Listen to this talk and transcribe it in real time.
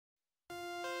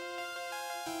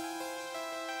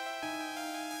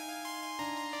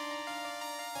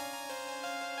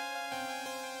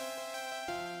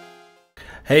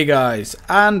Hey guys,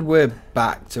 and we're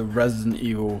back to Resident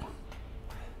Evil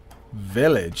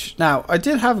Village. Now, I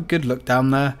did have a good look down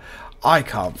there. I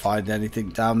can't find anything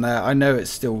down there. I know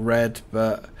it's still red,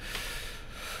 but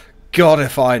God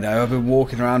if I know. I've been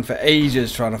walking around for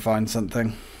ages trying to find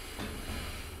something.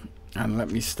 And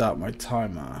let me start my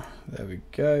timer. There we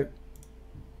go.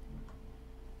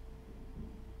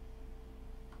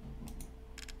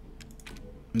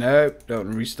 No,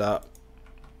 don't restart.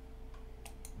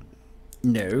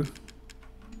 No.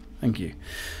 Thank you.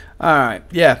 Alright,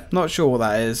 yeah, not sure what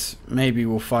that is. Maybe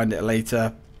we'll find it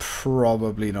later.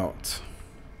 Probably not.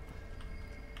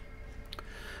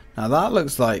 Now that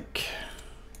looks like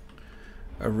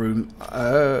a room.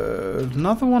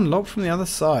 Another one locked from the other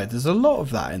side. There's a lot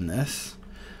of that in this.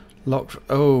 Locked.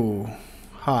 Oh,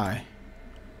 hi.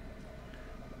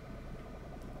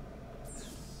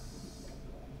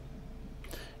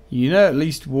 You know at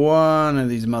least one of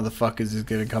these motherfuckers is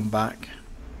going to come back.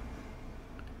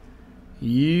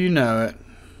 You know it.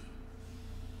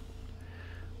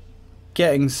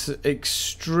 Getting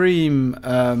extreme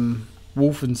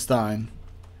Wolfenstein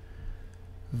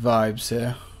vibes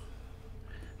here.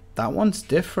 That one's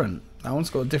different. That one's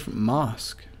got a different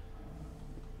mask.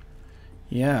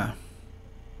 Yeah.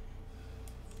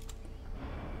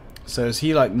 So is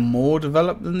he like more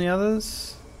developed than the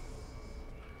others?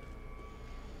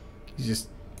 He's just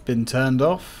been turned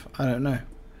off? I don't know.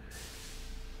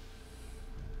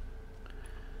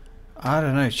 I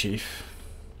don't know, Chief.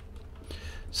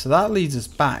 So that leads us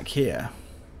back here.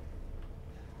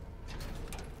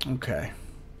 Okay.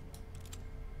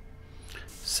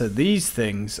 So these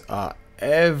things are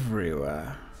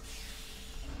everywhere.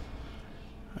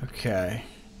 Okay.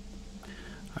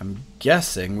 I'm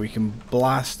guessing we can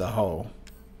blast a hole.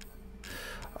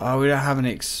 Oh, we don't have any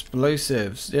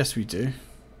explosives. Yes, we do.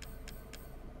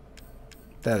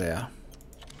 There they are.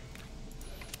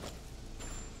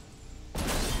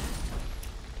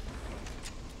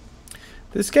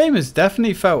 This game has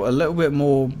definitely felt a little bit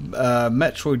more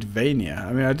Metroidvania.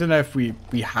 I mean, I don't know if we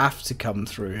have to come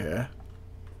through here.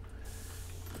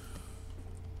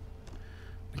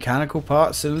 Mechanical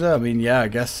part cylinder? I mean, yeah, I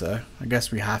guess so. I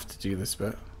guess we have to do this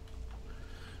bit.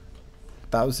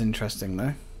 That was interesting,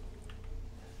 though.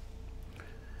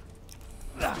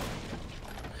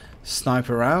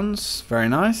 Sniper rounds, very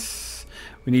nice.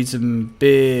 We need some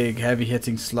big,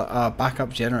 heavy-hitting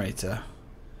backup generator.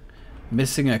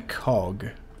 Missing a cog.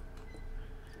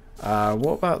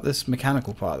 What about this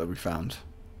mechanical part that we found?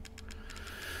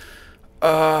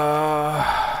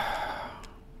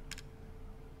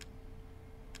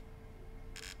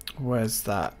 Where's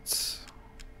that?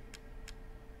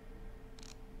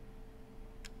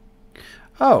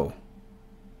 Oh.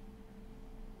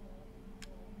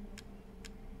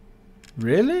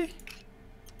 Really?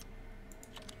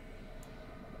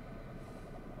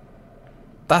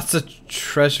 That's a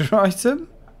treasure item?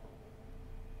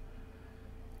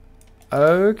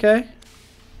 Okay.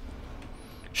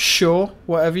 Sure,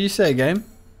 whatever you say, game.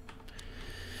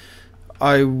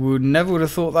 I would never would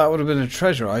have thought that would have been a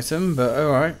treasure item, but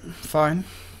alright, fine.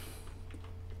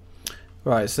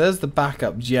 Right, so there's the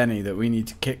backup Jenny that we need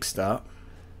to kickstart.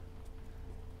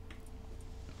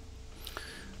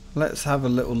 Let's have a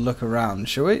little look around,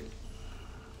 shall we?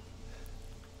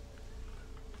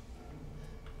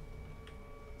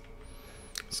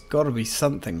 There's got to be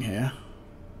something here.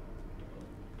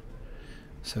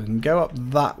 So we can go up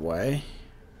that way.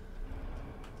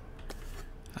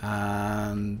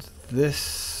 And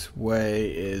this way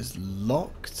is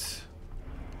locked.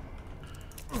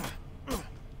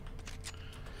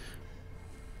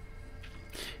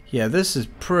 Yeah, this is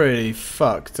pretty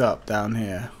fucked up down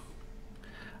here.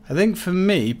 I think for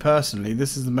me, personally,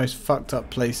 this is the most fucked up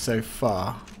place so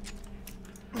far.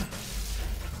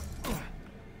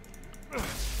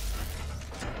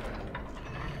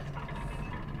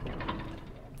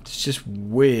 It's just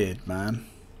weird, man.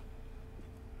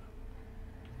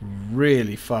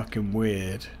 Really fucking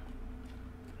weird.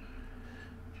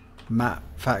 Map,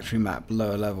 factory map,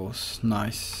 lower levels.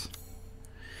 Nice.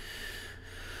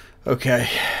 Okay.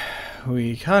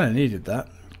 We kind of needed that.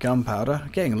 Gunpowder.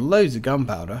 Getting loads of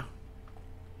gunpowder.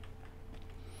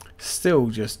 Still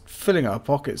just filling our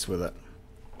pockets with it.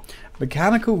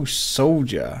 Mechanical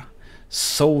soldier.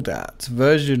 Soldat.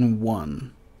 Version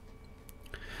 1.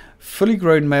 Fully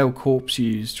grown male corpse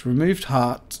used. Removed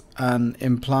heart and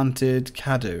implanted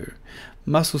cadu.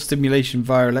 Muscle stimulation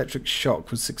via electric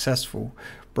shock was successful.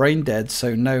 Brain dead,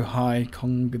 so no high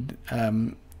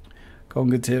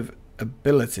cognitive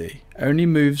ability. Only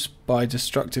moves by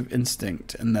destructive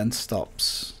instinct and then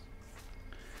stops.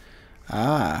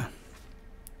 Ah.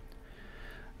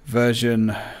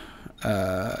 Version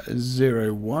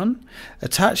 01.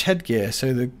 Attach headgear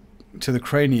to the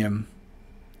cranium.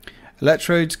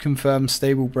 Electrodes confirm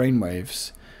stable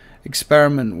brainwaves.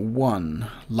 Experiment 1.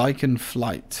 Lichen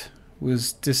flight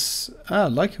was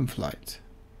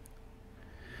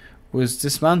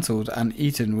dismantled and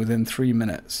eaten within 3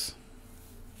 minutes.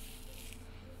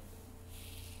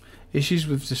 Issues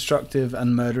with destructive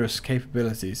and murderous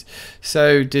capabilities.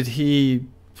 So did he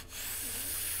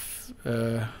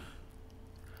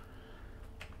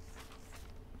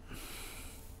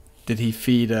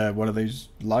feed one of those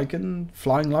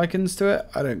flying lichens to it?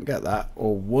 I don't get that.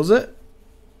 Or was it?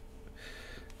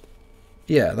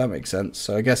 Yeah, that makes sense.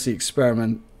 So I guess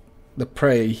the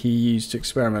prey he used to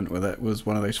experiment with it was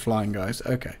one of those flying guys.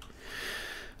 Okay.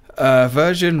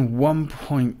 Version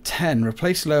 1.10.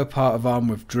 Replace lower part of arm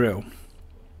with drill.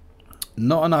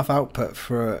 Not enough output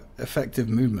for effective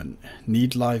movement.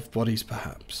 Need live bodies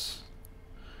perhaps.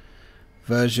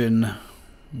 Version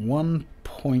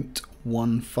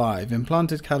 1.15.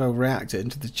 Implanted cattle reactor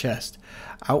into the chest.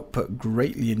 Output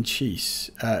greatly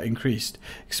increased.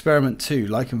 Experiment 2.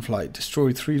 Lichen flight.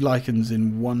 Destroy 3 lichens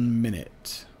in 1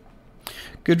 minute.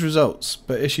 Good results,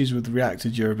 but issues with reactor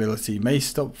durability. May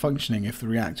stop functioning if the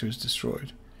reactor is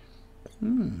destroyed.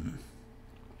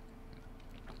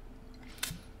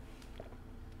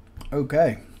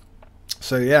 Okay.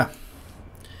 So yeah.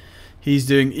 He's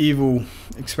doing evil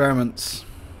experiments.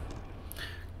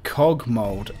 Cog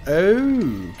mold.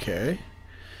 Okay.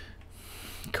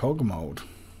 Cog mold.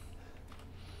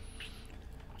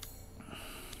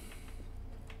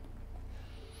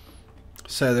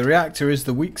 So the reactor is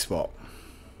the weak spot.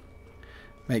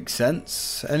 Makes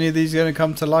sense. Any of these going to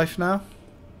come to life now?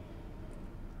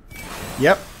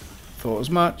 Yep. Thought as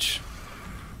much.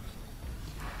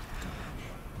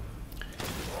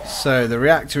 So the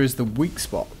reactor is the weak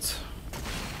spot.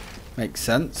 Makes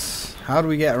sense. How do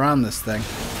we get around this thing?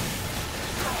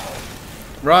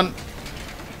 Run!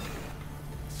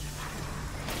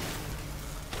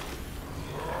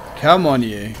 Come on,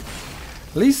 you.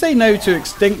 At least they know to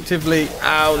instinctively...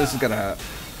 Ow, this is going to hurt.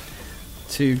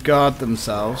 To guard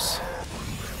themselves.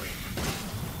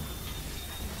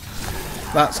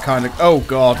 That's kind of... Oh,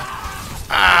 God.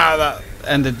 Ah, that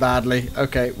ended badly.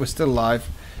 Okay, we're still alive.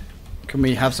 Can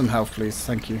we have some health, please?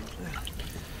 Thank you.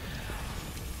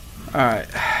 Alright.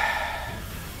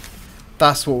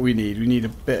 That's what we need. We need a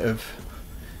bit of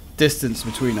distance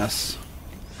between us.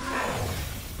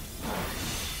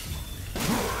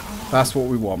 That's what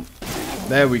we want.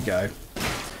 There we go.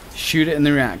 Shoot it in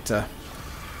the reactor.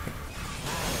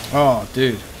 Oh,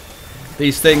 dude.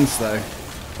 These things, though.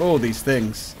 Oh, these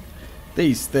things.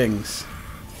 These things.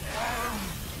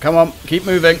 Come on, keep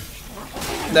moving.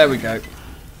 There we go.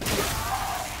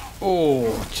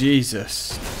 Oh,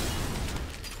 Jesus.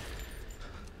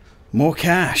 More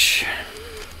cash.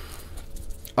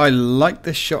 I like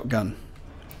this shotgun.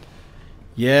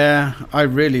 Yeah, I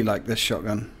really like this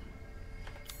shotgun.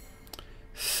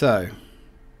 So,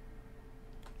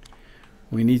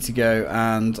 we need to go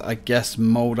and, I guess,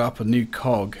 mold up a new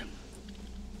cog.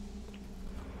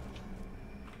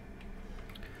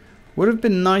 Would have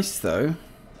been nice, though,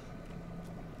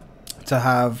 to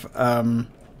have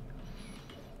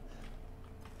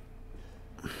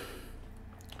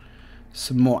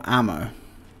some more ammo.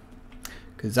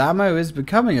 Because ammo is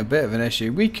becoming a bit of an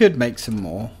issue. We could make some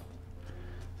more.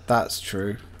 That's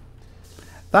true.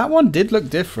 That one did look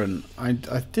different. I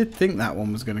did think that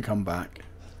one was going to come back.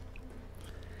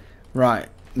 Right,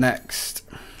 next.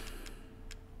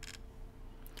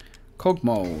 Cog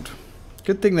mold.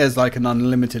 Good thing there's like an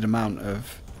unlimited amount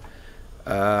of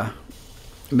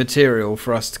material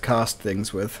for us to cast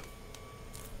things with.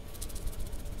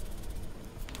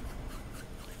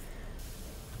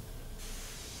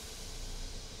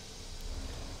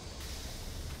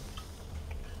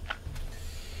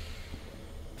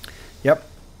 Yep,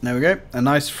 there we go. A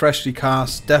nice freshly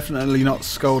cast, definitely not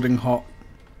scalding hot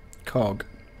cog.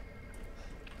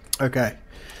 Okay,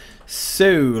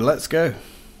 so let's go.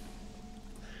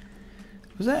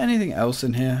 Was there anything else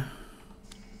in here?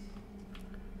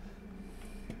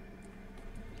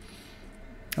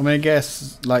 I mean, I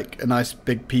guess like a nice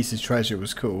big piece of treasure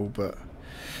was cool, but...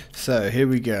 So, here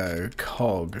we go.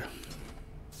 Cog.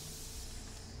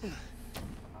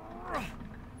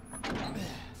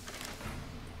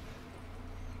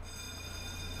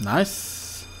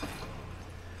 Nice.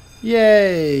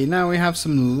 Yay! Now we have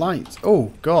some light.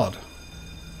 Oh, God.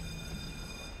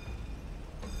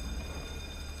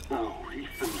 Oh,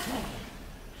 Ethan.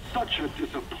 Such a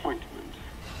disappointment.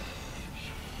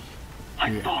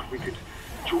 I thought we could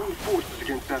join forces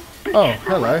against that bitch. Oh,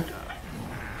 hello. Miranda.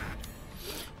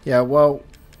 Yeah, well...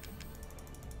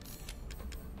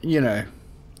 you know,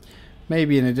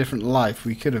 maybe in a different life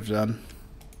we could have done.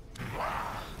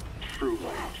 Truly,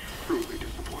 truly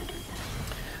disappointing.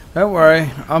 Don't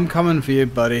worry, I'm coming for you,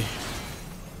 buddy.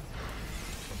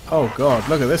 Oh god,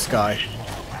 look at this guy.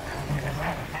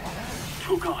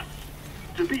 Took us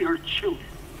to be her children.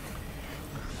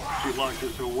 She locked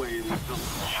us away in the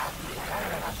village.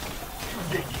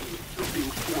 Decades of being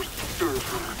forced to serve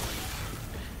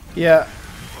her. Yeah.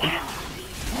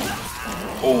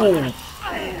 Oh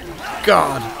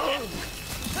god.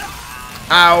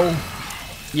 Ow.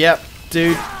 Yep,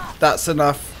 dude, that's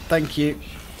enough. Thank you.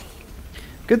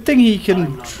 Good thing he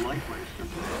can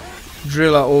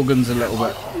drill our organs a little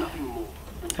bit,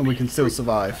 and we can still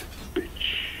survive.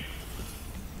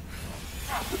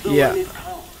 Yeah.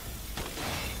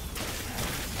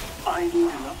 I need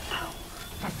enough power.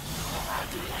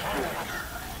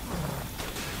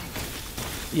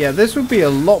 Yeah, this would be a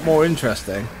lot more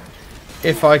interesting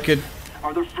if I could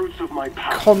Are the fruits of my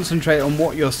power. concentrate on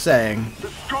what you're saying. The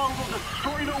strong will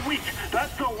destroy the weak.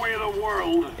 That's the way of the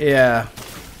world. Yeah.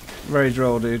 Very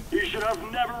droll, dude. You should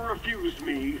have never refused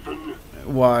me, Ethan.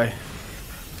 Why?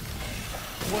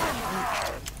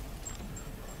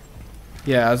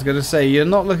 Yeah, I was going to say, you're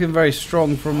not looking very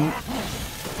strong from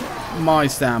my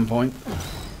standpoint.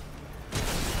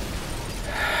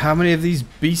 How many of these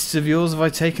beasts of yours have I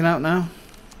taken out now?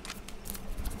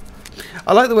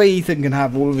 I like the way Ethan can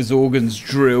have all of his organs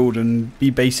drilled and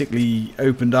be basically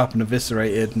opened up and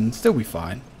eviscerated and still be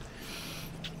fine.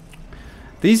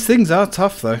 These things are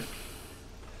tough though.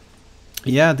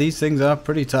 Yeah, these things are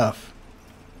pretty tough.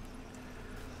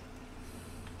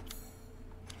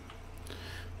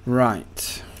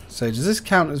 Right. So does this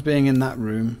count as being in that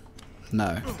room?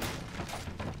 No.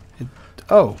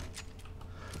 Oh.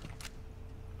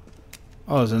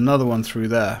 Oh, there's another one through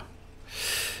there.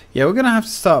 Yeah, we're going to have to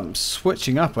start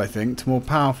switching up, I think, to more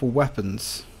powerful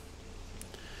weapons.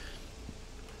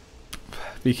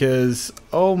 Because,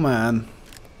 oh man.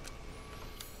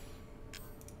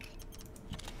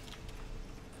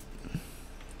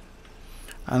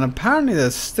 And apparently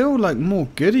there's still like more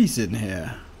goodies in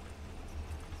here.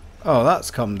 Oh,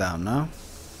 that's come down now.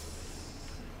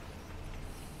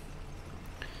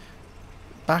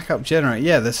 Backup generator.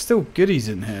 Yeah, there's still goodies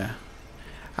in here.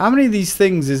 How many of these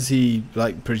things is he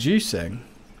like producing?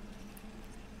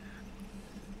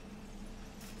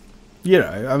 You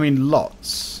know, I mean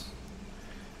lots.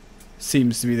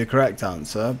 Seems to be the correct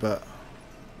answer, but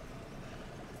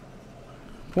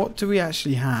what do we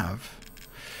actually have?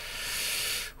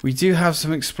 We do have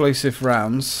some explosive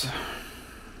rounds.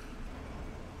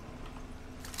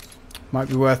 Might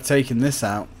be worth taking this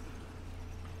out.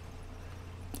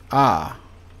 Ah.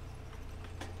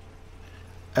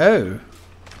 Oh.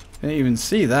 Didn't even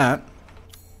see that.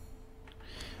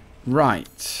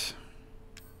 Right.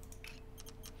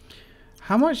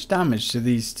 How much damage do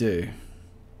these do?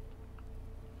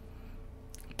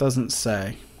 Doesn't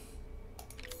say.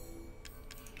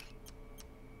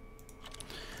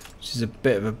 Which is a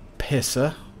bit of a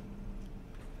pisser.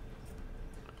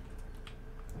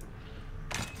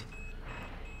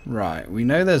 Right, we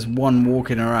know there's one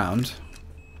walking around.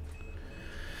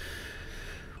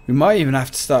 We might even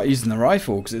have to start using the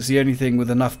rifle because it's the only thing with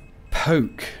enough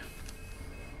poke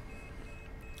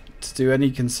to do any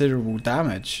considerable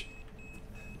damage.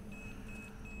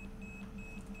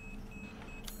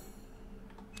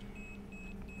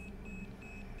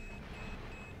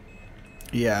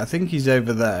 Yeah, I think he's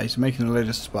over there. He's making a load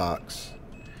of sparks.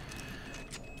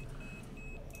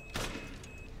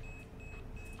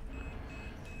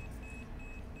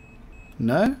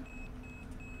 No?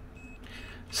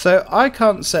 So I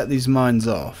can't set these mines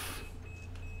off,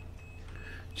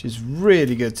 which is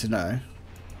really good to know.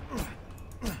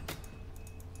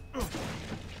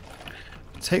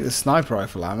 Take the sniper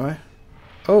rifle ammo.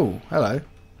 Oh, hello.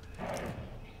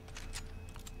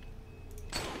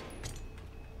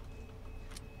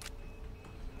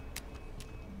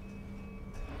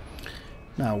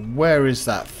 Now, where is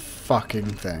that fucking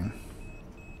thing?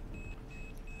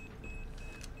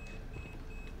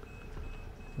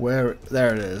 Where?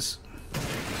 There it is.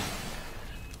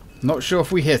 Not sure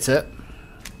if we hit it.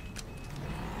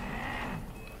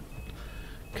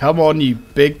 Come on, you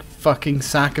big fucking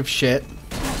sack of shit.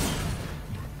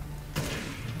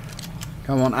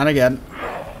 Come on, and again.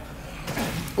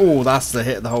 Oh, that's the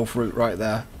hit of the whole fruit right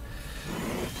there.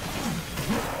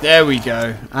 There we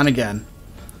go. And again.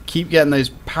 Keep getting those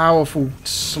powerful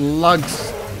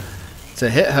slugs to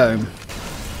hit home.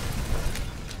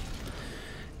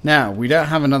 Now, we don't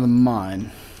have another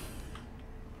mine.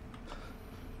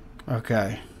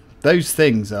 Okay. Those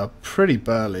things are pretty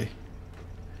burly,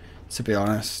 to be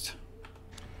honest.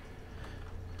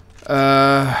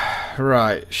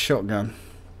 Right, shotgun.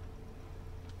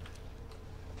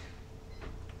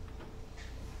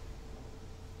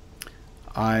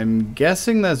 I'm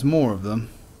guessing there's more of them.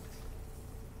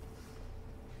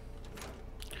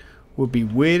 Would be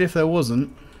weird if there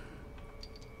wasn't.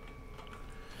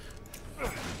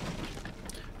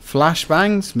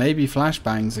 Flashbangs? Maybe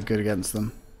flashbangs are good against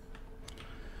them.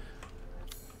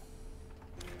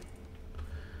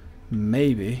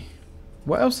 Maybe.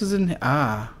 What else is in here?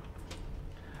 Ah.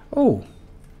 Oh.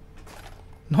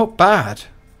 Not bad.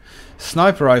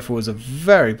 Sniper rifle is a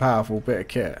very powerful bit of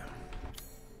kit.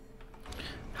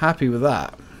 Happy with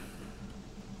that.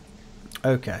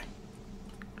 Okay.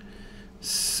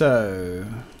 So,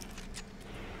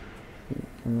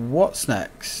 what's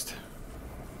next?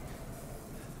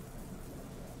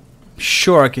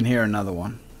 Sure, I can hear another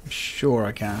one. Sure,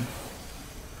 I can.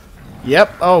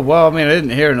 Yep. Oh, well, I mean, I didn't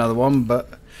hear another one,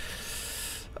 but...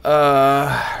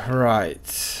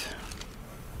 right.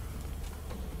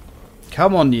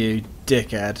 Come on, you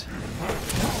dickhead.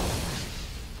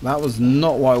 That was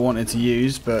not what I wanted to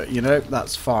use, but, you know,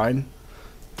 that's fine.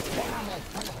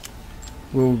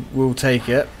 We'll take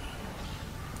it.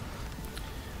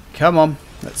 Come on.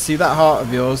 Let's see that heart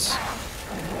of yours.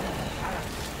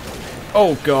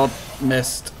 Oh, God.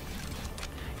 Missed.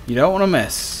 You don't want to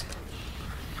miss.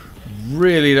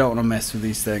 Really don't want to mess with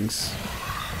these things.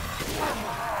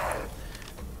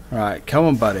 Right, come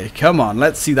on, buddy. Come on,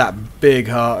 let's see that big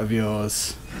heart of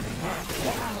yours.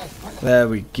 There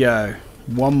we go.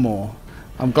 One more.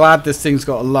 I'm glad this thing's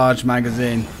got a large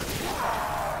magazine.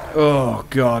 Oh,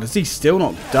 God. Is he still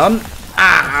not done?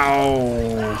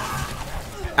 Ow!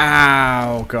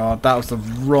 Ow, God. That was the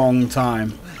wrong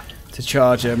time to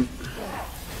charge him.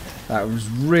 That was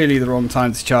really the wrong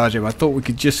time to charge him. I thought we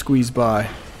could just squeeze by.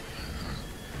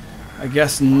 I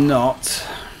guess not.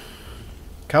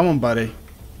 Come on, buddy.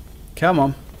 Come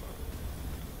on.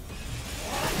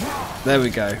 There we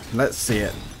go. Let's see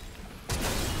it.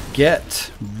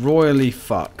 Get royally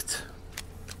fucked.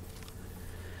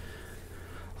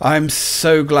 I'm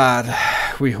so glad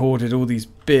we hoarded all these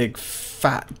big,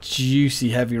 fat, juicy,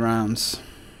 heavy rounds.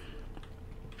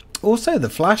 Also, the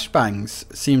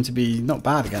flashbangs seem to be not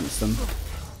bad against them,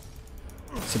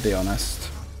 to be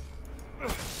honest.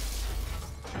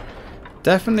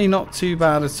 Definitely not too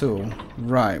bad at all.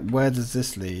 Right, where does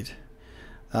this lead?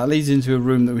 That leads into a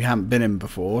room that we haven't been in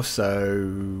before,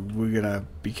 so we're going to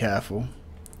be careful.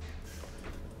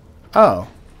 Oh.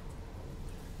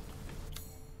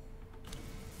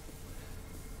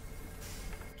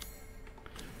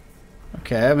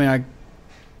 Okay, I mean,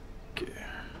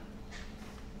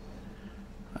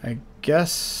 I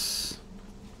guess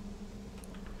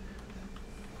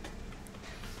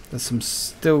there's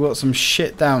still got some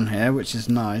shit down here, which is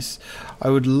nice. I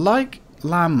would like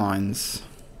landmines.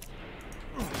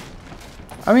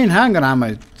 I mean, handgun ammo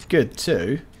is good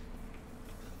too.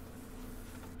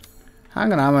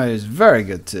 Handgun ammo is very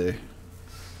good too.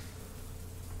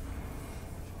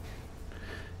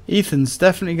 Ethan's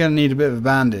definitely going to need a bit of a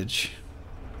bandage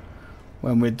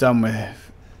when we're done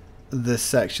with this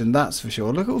section, that's for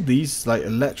sure. Look at all these like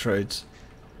electrodes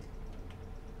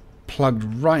plugged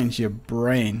right into your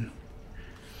brain.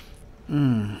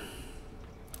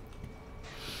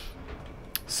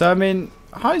 So I mean,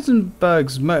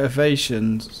 Heisenberg's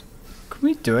motivations, can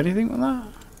we do anything with that?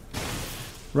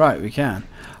 Right, we can.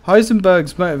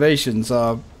 Heisenberg's motivations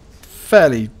are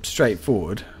fairly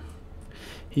straightforward.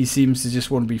 He seems to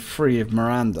just want to be free of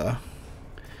Miranda,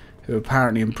 who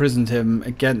apparently imprisoned him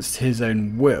against his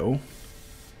own will,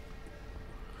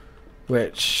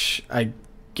 which I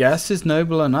guess is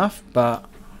noble enough, but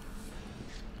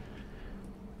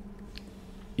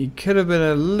he could have been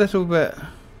a little bit...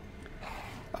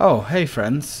 Oh, hey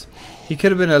friends. He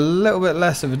could have been a little bit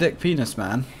less of a dick penis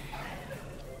man.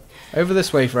 Over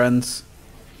this way, friends.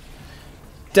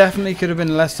 Definitely could have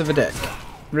been less of a dick.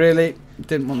 Really?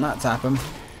 Didn't want that to happen.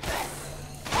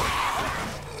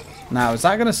 Now, is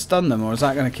that going to stun them or is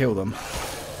that going to kill them?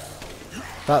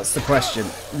 That's the question.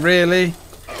 Really?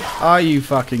 Are you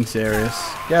fucking serious?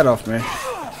 Get off me.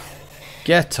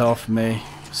 Get off me.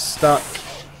 Stuck.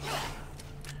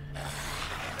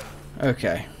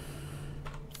 Okay.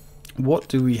 What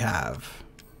do we have?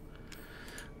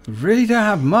 We really don't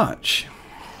have much.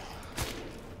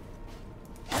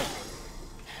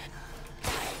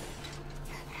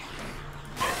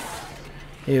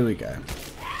 Here we go.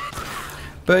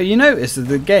 But you notice that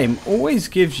the game always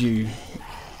gives you,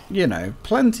 you know,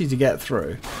 plenty to get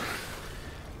through.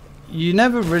 You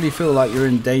never really feel like you're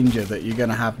in danger that you're going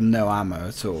to have no ammo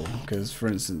at all. Because, for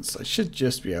instance, I should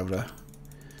just be able to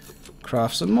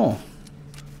craft some more.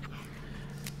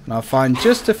 And I'll find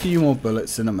just a few more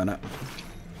bullets in a minute.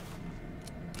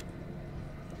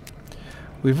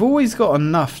 We've always got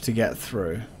enough to get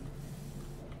through.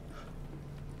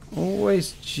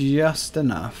 Always just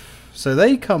enough. So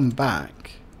they come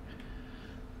back.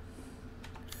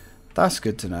 That's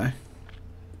good to know.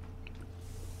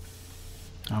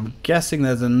 I'm guessing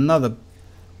there's another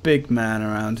big man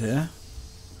around here.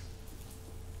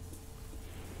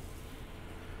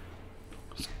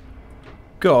 There's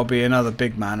gotta be another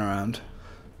big man around.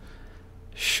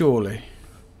 Surely.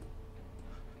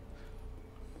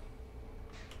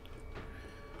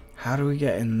 How do we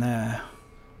get in there?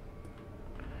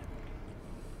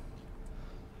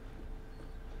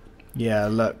 Yeah,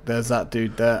 look, there's that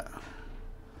dude there.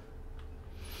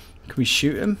 Can we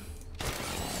shoot him?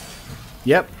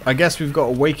 Yep, I guess we've got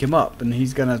to wake him up and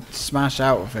he's gonna smash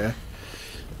out of here.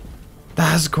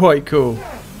 That's quite cool.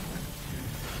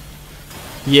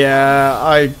 Yeah,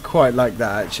 I quite like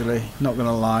that actually, not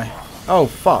gonna lie. Oh,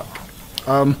 fuck.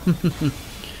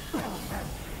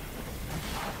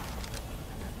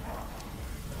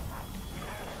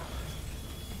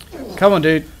 Come on,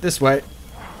 dude, this way.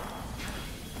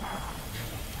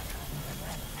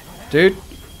 Dude.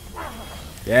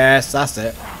 Yes, that's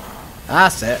it.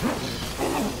 That's it.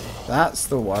 That's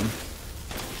the one.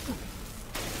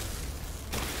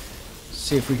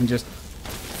 See if we can just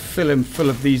fill him full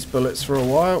of these bullets for a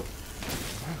while.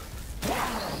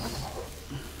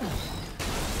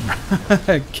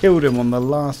 Killed him on the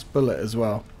last bullet as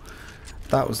well.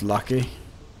 That was lucky.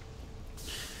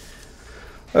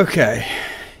 Okay.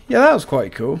 Yeah, that was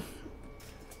quite cool.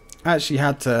 Actually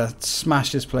had to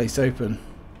smash this place open.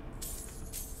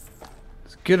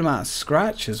 It's a good amount of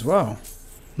scratch as well.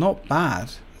 Not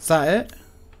bad. Is that it?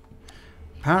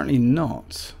 Apparently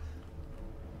not.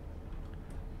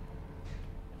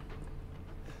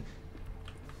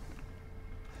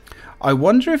 I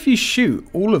wonder if you shoot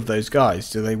all of those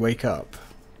guys, do they wake up?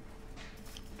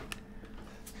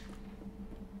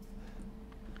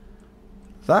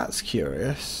 That's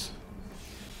curious.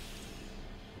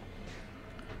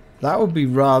 That would be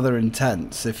rather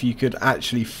intense if you could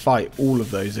actually fight all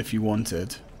of those if you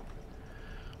wanted.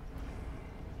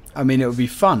 I mean, it would be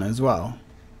fun as well.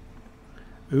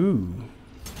 Ooh.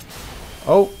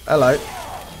 Oh, hello.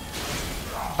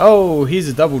 Oh, he's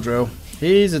a double drill.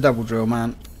 He's a double drill,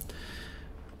 man.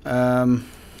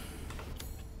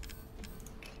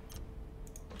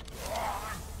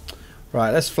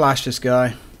 Right, let's flash this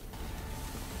guy.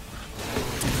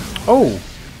 Oh!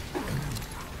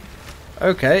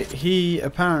 Okay, he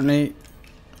apparently...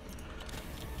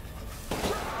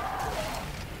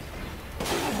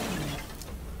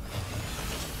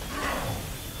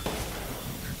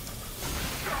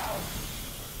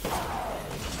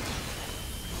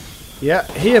 Yeah,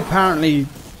 he apparently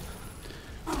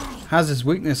has his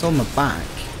weakness on the back.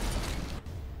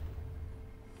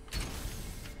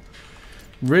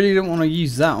 Really don't want to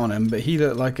use that on him, but he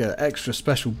looked like an extra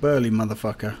special burly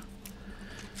motherfucker.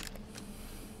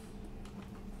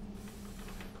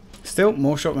 Still,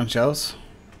 more shotgun shells.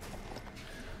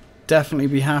 Definitely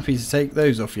be happy to take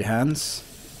those off your hands.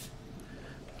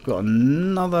 Got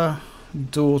another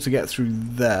door to get through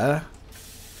there.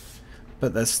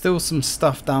 But there's still some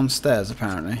stuff downstairs,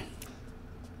 apparently.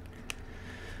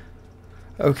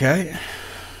 Okay.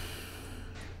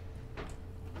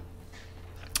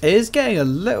 It is getting a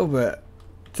little bit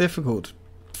difficult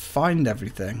to find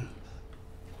everything.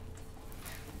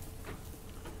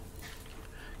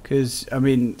 Because, I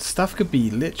mean, stuff could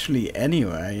be literally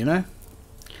anywhere, you know?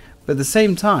 But at the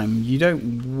same time, you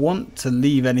don't want to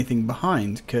leave anything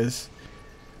behind, because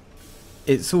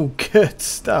it's all good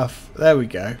stuff. There we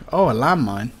go. Oh, a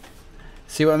landmine.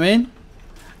 See what I mean?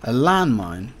 A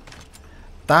landmine.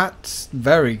 That's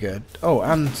very good. Oh,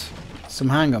 and some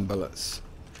handgun bullets.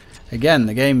 Again,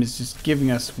 the game is just giving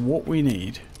us what we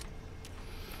need.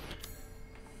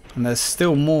 And there's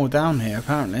still more down here,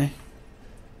 apparently.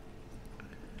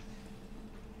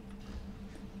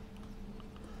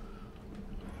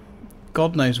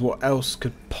 God knows what else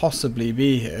could possibly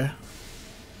be here.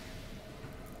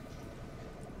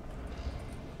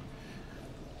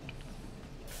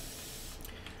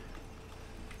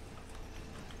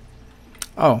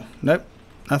 Oh, nope.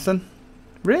 Nothing.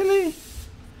 Really?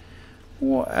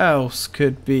 What else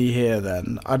could be here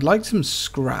then? I'd like some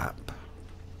scrap.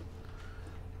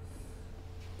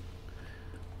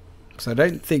 Because I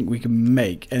don't think we can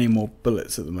make any more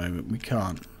bullets at the moment. We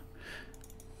can't.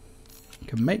 We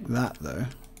can make that though.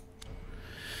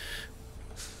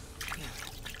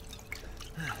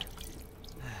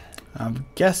 I'm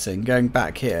guessing going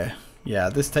back here. Yeah,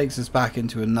 this takes us back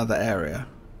into another area.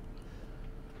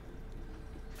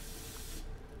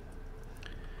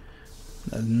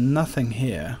 There's nothing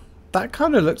here. That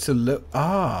kind of looks a little...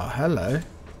 Ah, hello.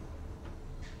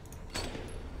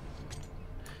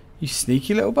 You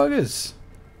sneaky little buggers.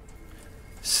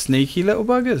 Sneaky little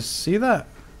buggers. See that?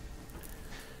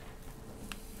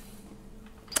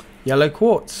 Yellow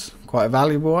quartz. Quite a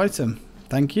valuable item.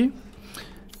 Thank you.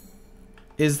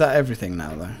 Is that everything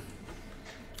now, though?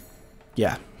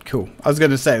 Yeah, cool. I was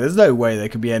going to say, there's no way there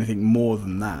could be anything more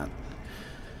than that.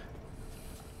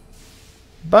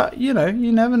 But, you know,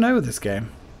 you never know with this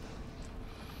game.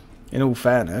 In all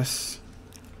fairness.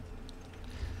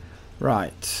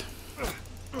 Right.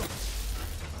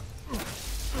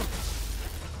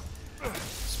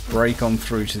 Let's break on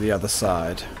through to the other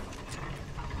side.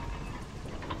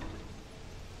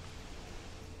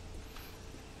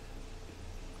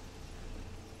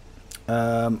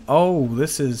 Oh,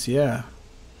 this is, yeah.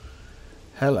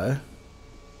 Hello.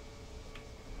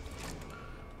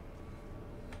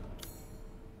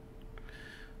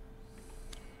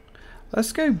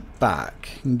 Let's go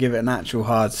back and give it an actual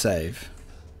hard save.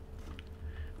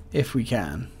 If we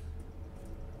can.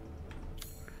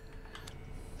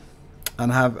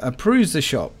 And have peruse the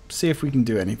shop. See if we can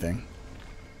do anything.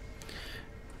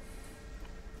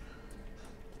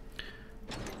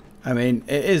 I mean,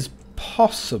 it is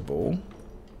possible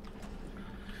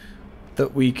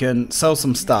that we can sell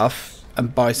some stuff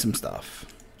and buy some stuff.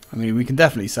 I mean, we can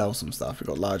definitely sell some stuff. We've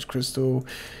got large crystal,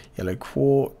 yellow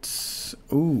quartz,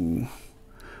 ooh,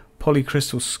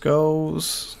 polycrystal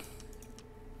skulls,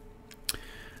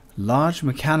 large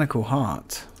mechanical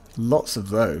heart, lots of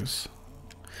those,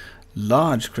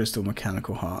 large crystal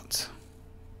mechanical heart.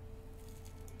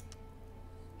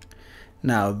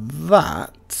 Now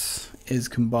that is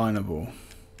combinable.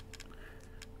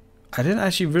 I didn't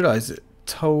actually realize it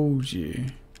told you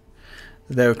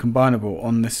that they were combinable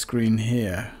on this screen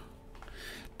here.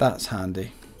 That's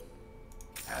handy.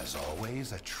 As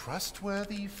always, a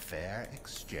trustworthy, fair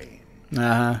exchange.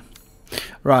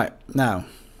 Right, now.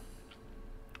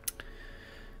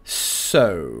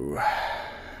 So.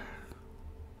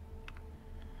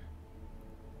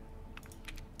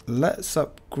 Let's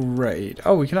upgrade.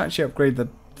 Oh, we can actually upgrade the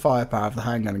firepower of the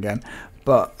handgun again.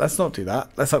 But let's not do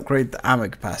that. Let's upgrade the ammo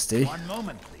capacity. 1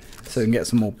 moment, please. So we can get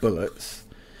some more bullets.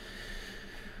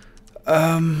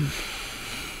 I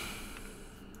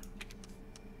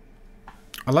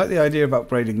like the idea of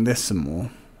upgrading this some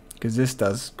more, because this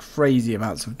does crazy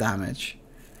amounts of damage.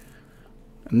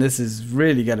 And this is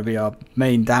really going to be our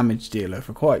main damage dealer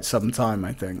for quite some time,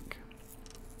 I think.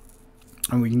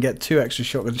 And we can get 2 extra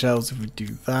shotgun shells if we do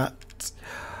that.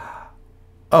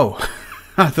 Oh,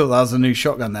 I thought that was a new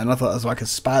shotgun then. I thought that was like a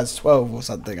Spaz 12 or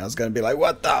something. I was going to be like,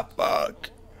 what the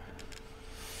fuck?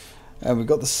 And we've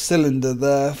got the cylinder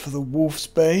there for the Wolf's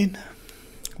Bane,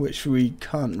 which we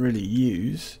can't really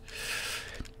use.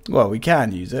 Well, we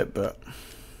can use it, but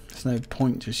there's no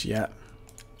point just yet.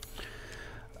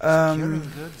 Securing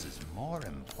goods is more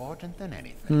important than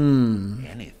anything.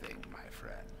 Anything, my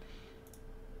friend.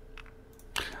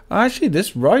 Actually,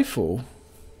 this rifle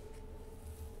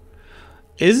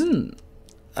isn't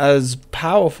as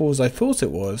powerful as I thought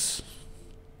it was.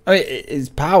 I mean, it is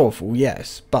powerful,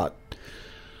 yes, but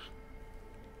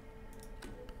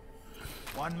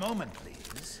 1 moment,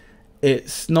 please.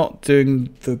 it's not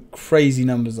doing the crazy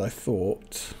numbers I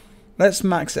thought. Let's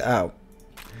max it out.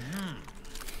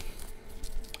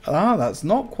 Ah, that's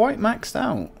not quite maxed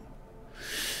out.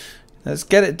 Let's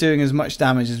get it doing as much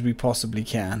damage as we possibly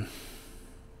can.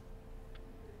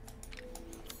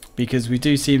 Because we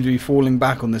do seem to be falling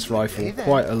back on this rifle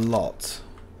quite a lot.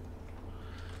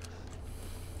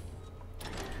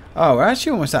 Oh, we're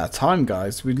actually almost out of time,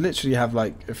 guys. We literally have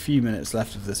like a few minutes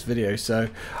left of this video, so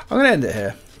I'm going to end it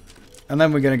here. And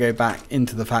then we're going to go back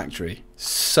into the factory.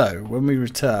 So, when we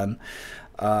return,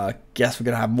 guess we're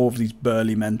going to have more of these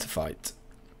burly men to fight.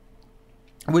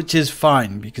 Which is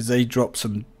fine, because they drop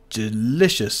some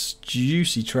delicious,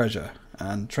 juicy treasure.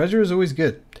 And treasure is always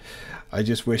good. I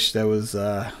just wish there was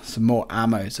some more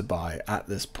ammo to buy at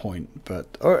this point.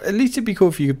 But, or at least it'd be cool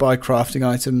if you could buy crafting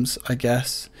items, I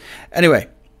guess. Anyway,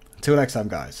 until next time,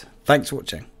 guys. Thanks for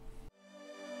watching.